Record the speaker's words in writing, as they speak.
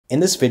In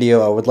this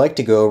video, I would like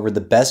to go over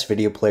the best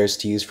video players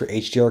to use for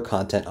HDR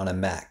content on a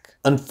Mac.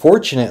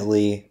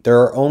 Unfortunately, there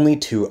are only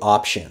two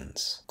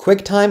options: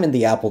 QuickTime and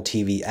the Apple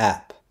TV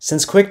app.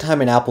 Since QuickTime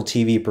and Apple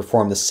TV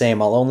perform the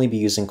same, I'll only be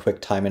using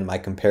QuickTime in my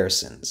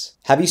comparisons.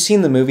 Have you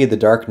seen the movie The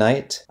Dark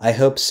Knight? I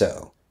hope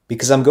so,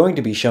 because I'm going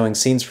to be showing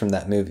scenes from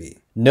that movie.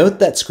 Note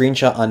that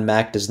screenshot on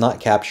Mac does not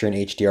capture in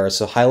HDR,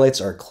 so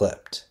highlights are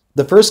clipped.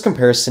 The first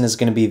comparison is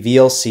going to be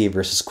VLC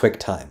versus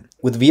QuickTime,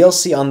 with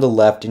VLC on the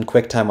left and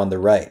QuickTime on the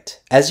right.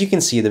 As you can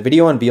see, the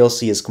video on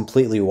VLC is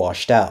completely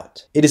washed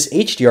out. It is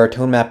HDR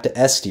tone mapped to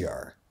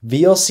SDR.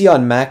 VLC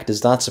on Mac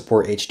does not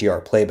support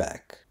HDR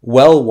playback.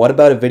 Well, what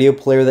about a video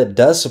player that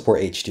does support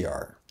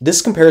HDR?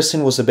 This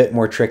comparison was a bit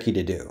more tricky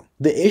to do.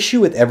 The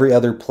issue with every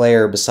other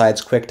player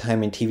besides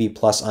QuickTime and TV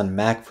Plus on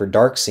Mac for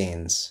dark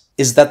scenes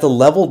is that the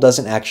level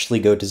doesn't actually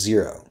go to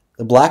zero.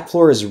 The black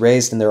floor is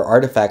raised and there are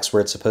artifacts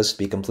where it's supposed to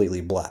be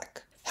completely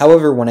black.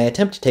 However, when I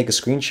attempt to take a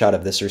screenshot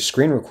of this or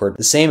screen record,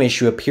 the same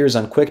issue appears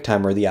on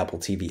QuickTime or the Apple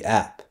TV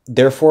app.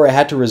 Therefore, I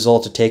had to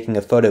resort to taking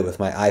a photo with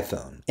my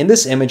iPhone. In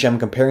this image, I'm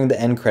comparing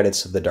the end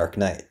credits of The Dark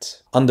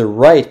Knight. On the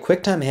right,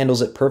 QuickTime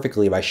handles it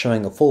perfectly by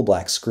showing a full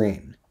black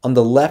screen. On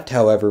the left,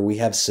 however, we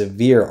have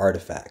severe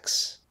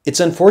artifacts. It's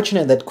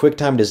unfortunate that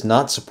QuickTime does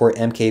not support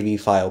MKV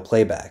file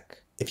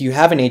playback. If you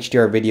have an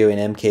HDR video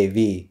in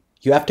MKV,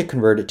 you have to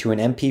convert it to an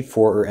MP4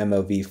 or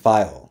MOV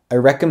file. I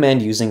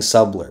recommend using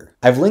Subblur.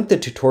 I've linked the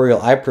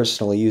tutorial I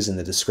personally use in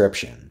the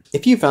description.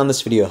 If you found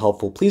this video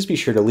helpful, please be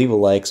sure to leave a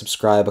like,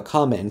 subscribe, a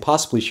comment, and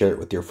possibly share it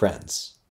with your friends.